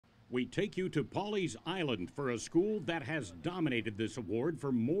We take you to Pawleys Island for a school that has dominated this award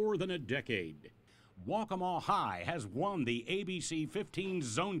for more than a decade. Waccamaw High has won the ABC 15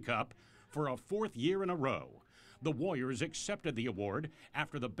 Zone Cup for a fourth year in a row. The Warriors accepted the award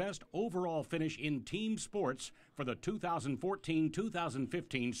after the best overall finish in team sports for the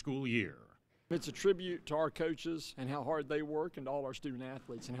 2014-2015 school year. It's a tribute to our coaches and how hard they work, and to all our student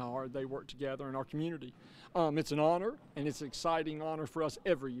athletes and how hard they work together in our community. It's an honor, and it's an exciting honor for us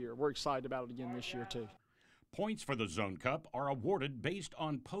every year. We're excited about it again this year too. Points for the Zone Cup are awarded based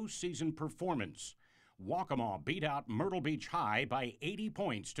on postseason performance. Waccamaw beat out Myrtle Beach High by 80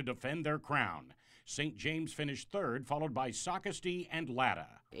 points to defend their crown. St. James finished third, followed by Socastee and Latta.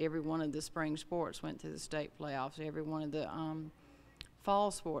 Every one of the spring sports went to the state playoffs. Every one of the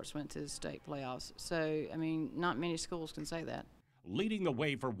fall sports went to the state playoffs. So, I mean, not many schools can say that. Leading the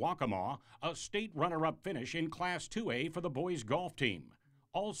way for Waccamaw, a state runner-up finish in Class 2A for the boys golf team.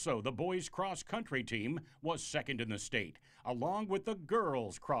 Also, the boys cross-country team was second in the state, along with the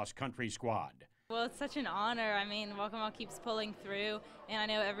girls cross-country squad. Well, it's such an honor. I mean, Waccamaw keeps pulling through, and I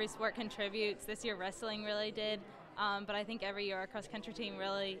know every sport contributes. This year wrestling really did, but I think every year our cross-country team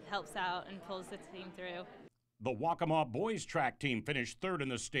really helps out and pulls the team through. The Waccamaw boys track team finished third in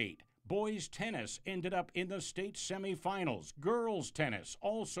the state. Boys tennis ended up in the state semifinals. Girls tennis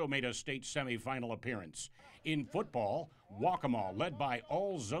also made a state semifinal appearance. In football, Waccamaw, led by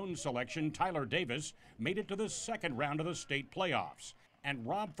all-zone selection Tyler Davis, made it to the second round of the state playoffs. And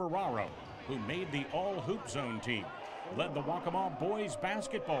Rob Ferraro, who made the all-hoop zone team, led the Waccamaw boys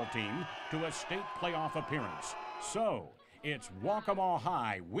basketball team to a state playoff appearance. So, it's Waccamaw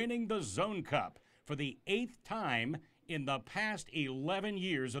High winning the Zone Cup for the 8th time in the past 11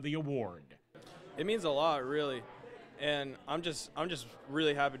 years of the award. It means a lot, really, and I'm just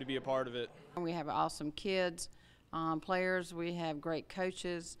really happy to be a part of it. We have awesome kids, players. We have great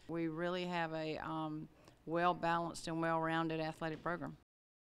coaches. We really have a well-balanced and well-rounded athletic program.